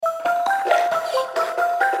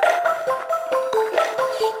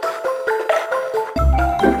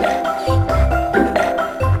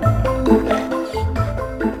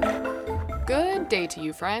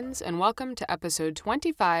friends, and welcome to episode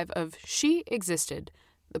 25 of She Existed,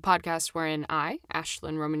 the podcast wherein I,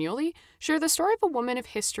 Ashlyn Romagnoli, share the story of a woman of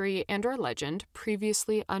history and or legend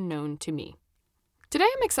previously unknown to me. Today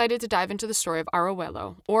I'm excited to dive into the story of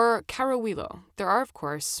Arawelo, or Arawelo. There are, of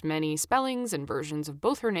course, many spellings and versions of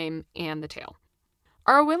both her name and the tale.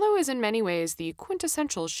 Arawelo is in many ways the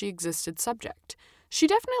quintessential She Existed subject. She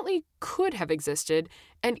definitely could have existed,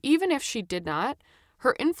 and even if she did not,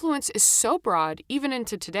 her influence is so broad, even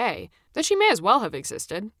into today, that she may as well have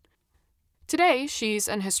existed. Today, she's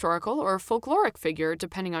an historical or folkloric figure,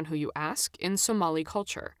 depending on who you ask, in Somali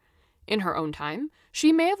culture. In her own time,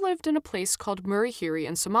 she may have lived in a place called Murihiri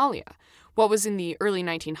in Somalia, what was in the early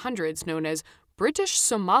 1900s known as British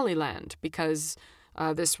Somaliland, because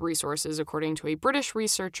this resource is according to a British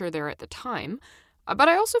researcher there at the time. But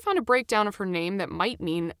I also found a breakdown of her name that might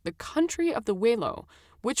mean the country of the Welo,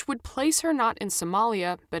 which would place her not in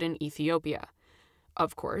Somalia, but in Ethiopia.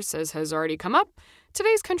 Of course, as has already come up,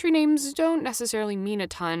 today's country names don't necessarily mean a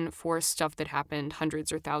ton for stuff that happened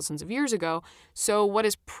hundreds or thousands of years ago, so what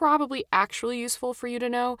is probably actually useful for you to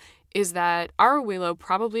know is that Arawelo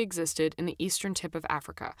probably existed in the eastern tip of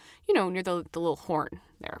Africa, near the little horn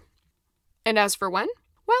there. And as for when?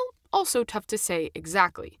 Well, also tough to say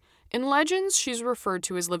exactly. In legends, she's referred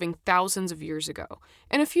to as living thousands of years ago,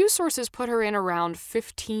 and a few sources put her in around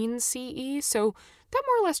 15 CE, so that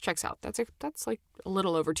more or less checks out. That's like a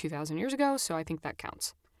little over 2,000 years ago, so I think that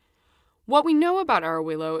counts. What we know about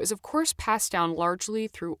Arawelo is, of course, passed down largely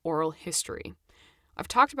through oral history. I've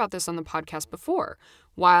talked about this on the podcast before.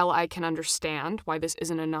 While I can understand why this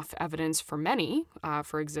isn't enough evidence for many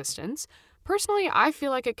for existence, personally, I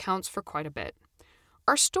feel like it counts for quite a bit.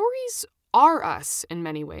 Our stories are us in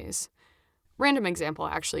many ways. Random example,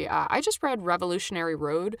 actually. I just read Revolutionary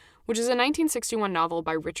Road, which is a 1961 novel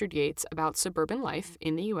by Richard Yates about suburban life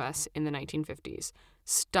in the U.S. in the 1950s.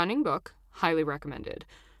 Stunning book, highly recommended.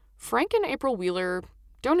 Frank and April Wheeler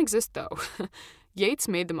don't exist, though. Yates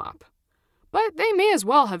made them up. But they may as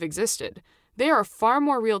well have existed. They are far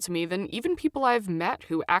more real to me than even people I've met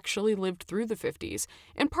who actually lived through the 50s,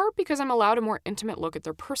 in part because I'm allowed a more intimate look at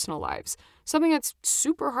their personal lives, something that's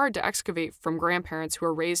super hard to excavate from grandparents who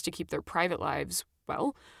are raised to keep their private lives,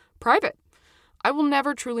 well, private. I will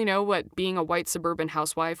never truly know what being a white suburban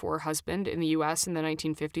housewife or husband in the US in the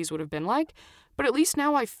 1950s would have been like, but at least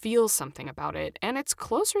now I feel something about it, and it's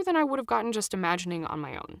closer than I would have gotten just imagining on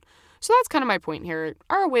my own. So that's kind of my point here.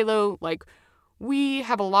 Arawelo, we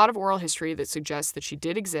have a lot of oral history that suggests that she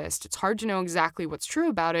did exist. It's hard to know exactly what's true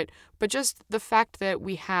about it, but just the fact that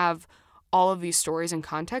we have all of these stories and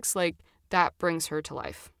context, that brings her to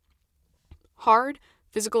life. Hard,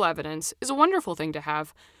 physical evidence is a wonderful thing to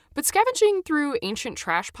have, but scavenging through ancient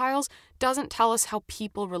trash piles doesn't tell us how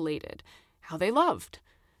people related, how they loved.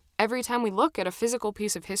 Every time we look at a physical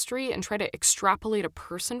piece of history and try to extrapolate a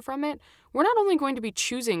person from it, we're not only going to be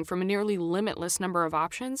choosing from a nearly limitless number of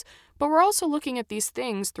options, but we're also looking at these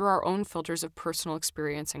things through our own filters of personal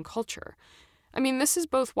experience and culture. I mean, this is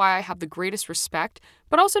both why I have the greatest respect,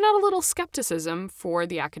 but also not a little skepticism for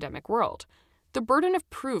the academic world. The burden of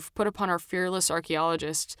proof put upon our fearless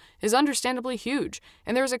archaeologists is understandably huge,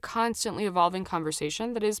 and there is a constantly evolving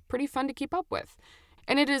conversation that is pretty fun to keep up with.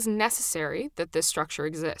 And it is necessary that this structure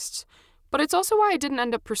exists. But it's also why I didn't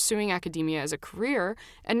end up pursuing academia as a career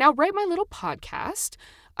and now write my little podcast,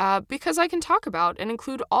 because I can talk about and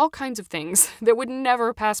include all kinds of things that would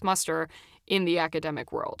never pass muster in the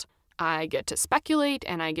academic world. I get to speculate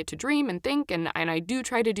and I get to dream and think, and I do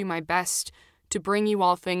try to do my best to bring you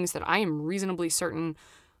all things that I am reasonably certain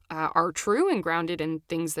are true and grounded in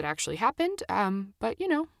things that actually happened. But,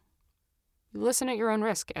 listen at your own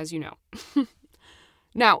risk, as you know.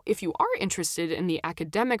 Now, if you are interested in the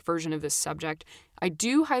academic version of this subject, I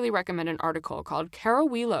do highly recommend an article called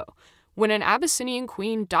Arawelo, When an Abyssinian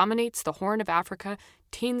Queen Dominates the Horn of Africa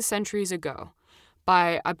 10 Centuries Ago,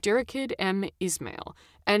 by Abdirachid M. Ismail.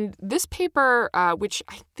 And this paper, which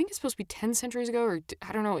I think is supposed to be 10 centuries ago, or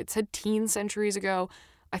I don't know, it said 10 centuries ago.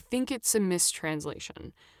 I think it's a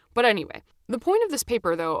mistranslation. But anyway, the point of this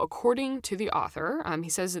paper, though, according to the author, he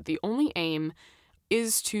says that the only aim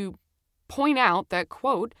is to point out that,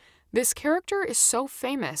 quote, this character is so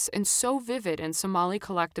famous and so vivid in Somali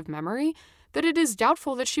collective memory that it is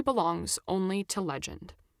doubtful that she belongs only to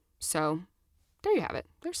legend. So, there you have it.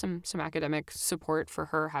 There's some academic support for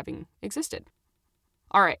her having existed.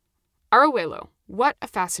 All right, Arawelo, what a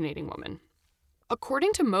fascinating woman.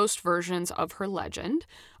 According to most versions of her legend,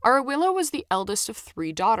 Arawelo was the eldest of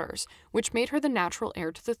 3 daughters, which made her the natural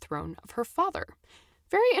heir to the throne of her father.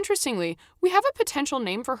 Very interestingly, we have a potential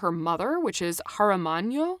name for her mother, which is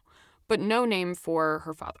Haramanyo, but no name for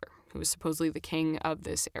her father. who was supposedly the king of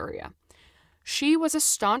this area. She was a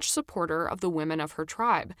staunch supporter of the women of her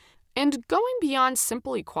tribe, and going beyond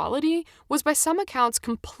simple equality was by some accounts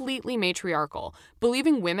completely matriarchal,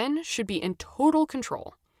 believing women should be in total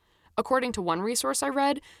control. According to one resource I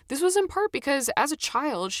read, this was in part because as a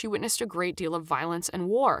child she witnessed a great deal of violence and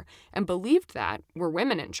war, and believed that, were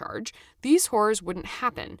women in charge, these horrors wouldn't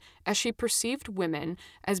happen, as she perceived women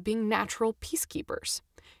as being natural peacekeepers.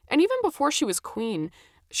 And even before she was queen,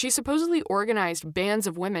 she supposedly organized bands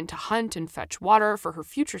of women to hunt and fetch water for her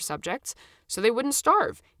future subjects so they wouldn't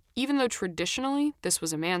starve, even though traditionally this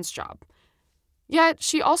was a man's job. Yet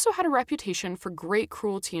she also had a reputation for great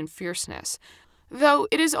cruelty and fierceness, though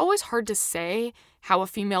it is always hard to say how a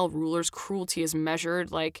female ruler's cruelty is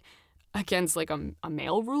measured, against a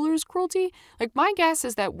male ruler's cruelty. My guess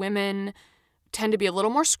is that women tend to be a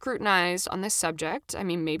little more scrutinized on this subject. I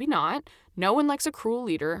mean, maybe not. No one likes a cruel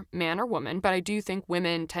leader, man or woman, but I do think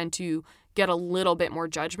women tend to get a little bit more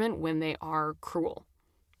judgment when they are cruel.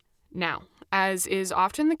 Now, as is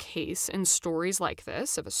often the case in stories like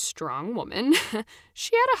this of a strong woman,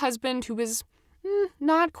 she had a husband who was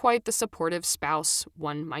not quite the supportive spouse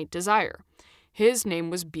one might desire. His name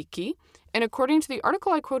was Biki, and according to the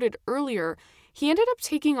article I quoted earlier, he ended up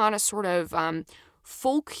taking on a sort of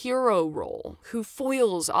folk hero role who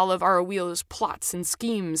foils all of Arawelo's plots and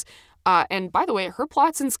schemes. And by the way, her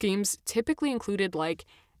plots and schemes typically included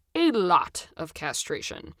a lot of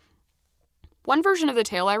castration. One version of the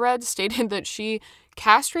tale I read stated that she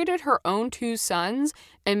castrated her own 2 sons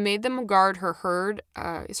and made them guard her herd.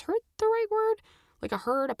 Is herd the right word? Like a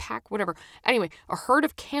herd, a pack, whatever. Anyway, a herd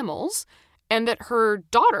of camels, and that her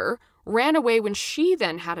daughter ran away when she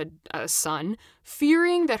then had a son,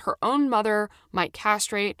 fearing that her own mother might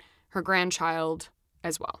castrate her grandchild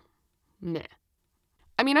as well. Meh.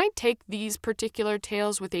 I mean, I take these particular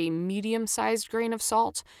tales with a medium-sized grain of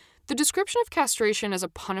salt. The description of castration as a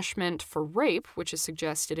punishment for rape, which is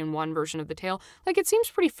suggested in one version of the tale, it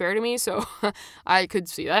seems pretty fair to me, so I could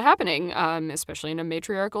see that happening, especially in a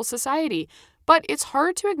matriarchal society. But it's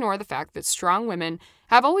hard to ignore the fact that strong women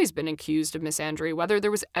have always been accused of misandry, whether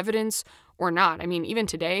there was evidence or not. I mean, even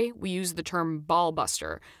today, we use the term ball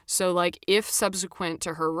buster. So, if subsequent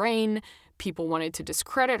to her reign, people wanted to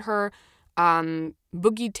discredit her,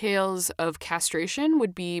 boogie tales of castration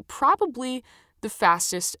would be probably the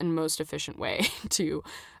fastest and most efficient way to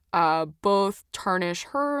both tarnish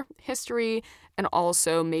her history and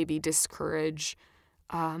also maybe discourage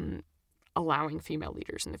allowing female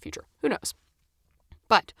leaders in the future. Who knows?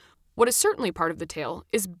 But what is certainly part of the tale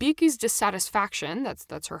is Biki's dissatisfaction,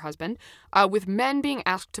 that's her husband, with men being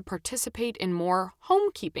asked to participate in more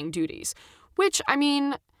homekeeping duties, which, I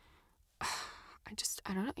mean,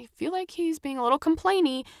 I don't know, I feel like he's being a little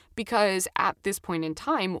complainy because at this point in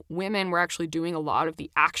time, women were actually doing a lot of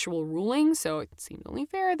the actual ruling, so it seemed only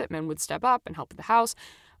fair that men would step up and help the house.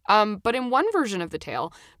 But in one version of the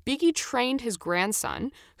tale, Biki trained his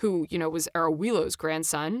grandson, who, was Arawelo's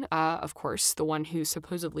grandson, of course, the one who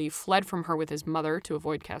supposedly fled from her with his mother to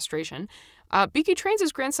avoid castration. Biki trains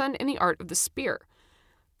his grandson in the art of the spear.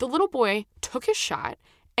 The little boy took his shot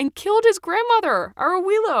and killed his grandmother,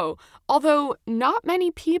 Arawelo, although not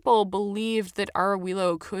many people believed that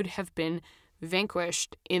Arawelo could have been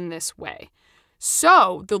vanquished in this way.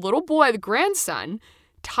 So the little boy, the grandson,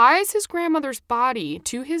 ties his grandmother's body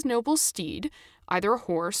to his noble steed, either a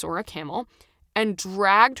horse or a camel, and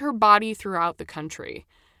dragged her body throughout the country.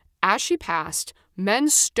 As she passed, men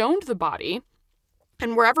stoned the body,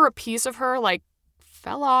 and wherever a piece of her,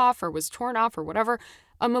 fell off or was torn off or whatever,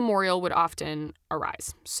 a memorial would often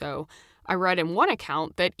arise. So I read in one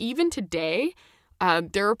account that even today,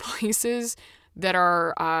 there are places that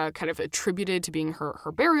are kind of attributed to being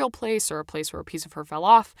her burial place or a place where a piece of her fell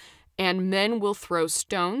off, and men will throw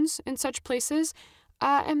stones in such places,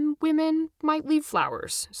 and women might leave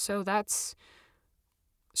flowers. So that's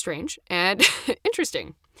strange and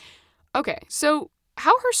interesting. Okay, so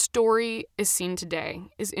how her story is seen today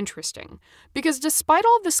is interesting, because despite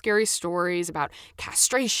all of the scary stories about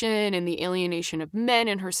castration and the alienation of men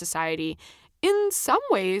in her society, in some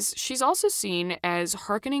ways, she's also seen as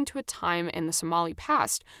hearkening to a time in the Somali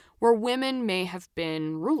past where women may have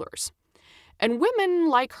been rulers. And women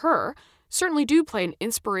like her certainly do play an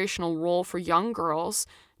inspirational role for young girls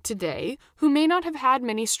today who may not have had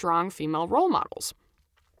many strong female role models.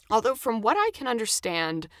 Although from what I can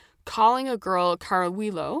understand, calling a girl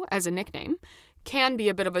Arawelo as a nickname can be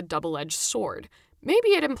a bit of a double-edged sword, Maybe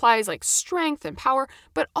it implies like strength and power,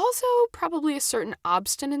 but also probably a certain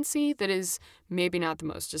obstinacy that is maybe not the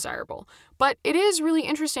most desirable. But it is really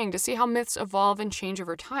interesting to see how myths evolve and change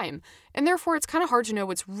over time, and therefore it's kind of hard to know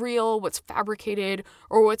what's real, what's fabricated,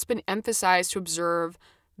 or what's been emphasized to observe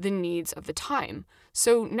the needs of the time.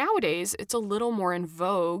 So nowadays, it's a little more in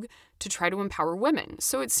vogue to try to empower women.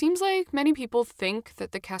 So it seems like many people think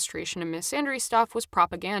that the castration and misandry stuff was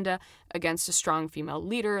propaganda against a strong female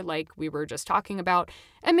leader, like we were just talking about,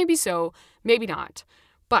 and maybe so, maybe not.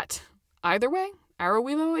 But either way,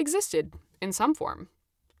 Arawelo existed in some form.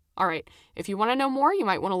 All right, if you want to know more, you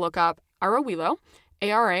might want to look up Arawelo,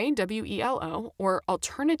 Arawelo, or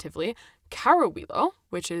alternatively, Carawelo,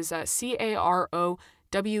 which is Carowelo.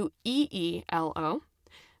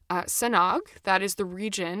 Sanaag, that is the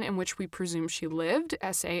region in which we presume she lived,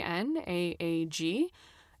 Sanaag,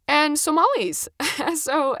 and Somalis,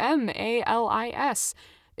 Somalis,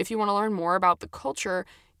 if you want to learn more about the culture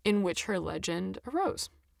in which her legend arose.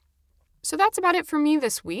 So that's about it for me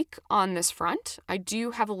this week on this front. I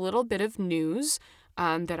do have a little bit of news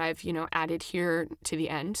that I've, added here to the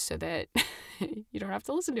end so that you don't have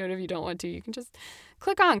to listen to it if you don't want to. You can just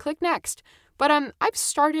click next. But I've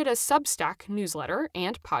started a Substack newsletter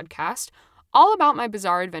and podcast all about my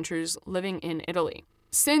bizarre adventures living in Italy.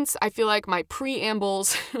 Since I feel like my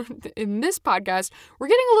preambles in this podcast were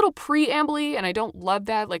getting a little preamble-y, and I don't love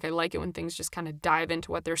that. Like, I like it when things just kind of dive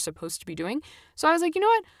into what they're supposed to be doing. So I was like, you know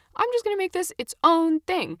what? I'm just going to make this its own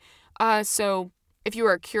thing. So if you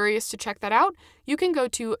are curious to check that out, you can go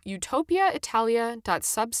to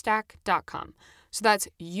utopiaitalia.substack.com. So that's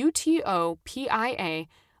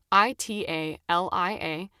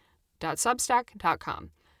utopiaitalia.substack.com.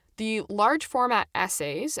 The large format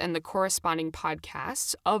essays and the corresponding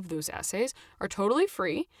podcasts of those essays are totally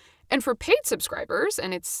free. And for paid subscribers,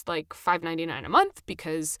 and it's like $5.99 a month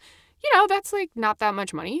because, that's like not that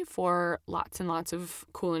much money for lots and lots of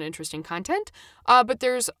cool and interesting content. But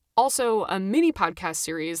there's also a mini podcast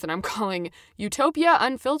series that I'm calling Utopia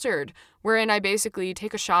Unfiltered, wherein I basically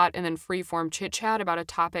take a shot and then freeform chit-chat about a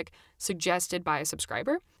topic suggested by a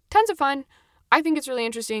subscriber. Tons of fun. I think it's really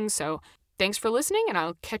interesting, so thanks for listening, and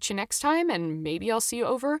I'll catch you next time, and maybe I'll see you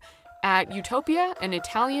over at Utopia, an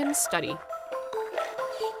Italian study.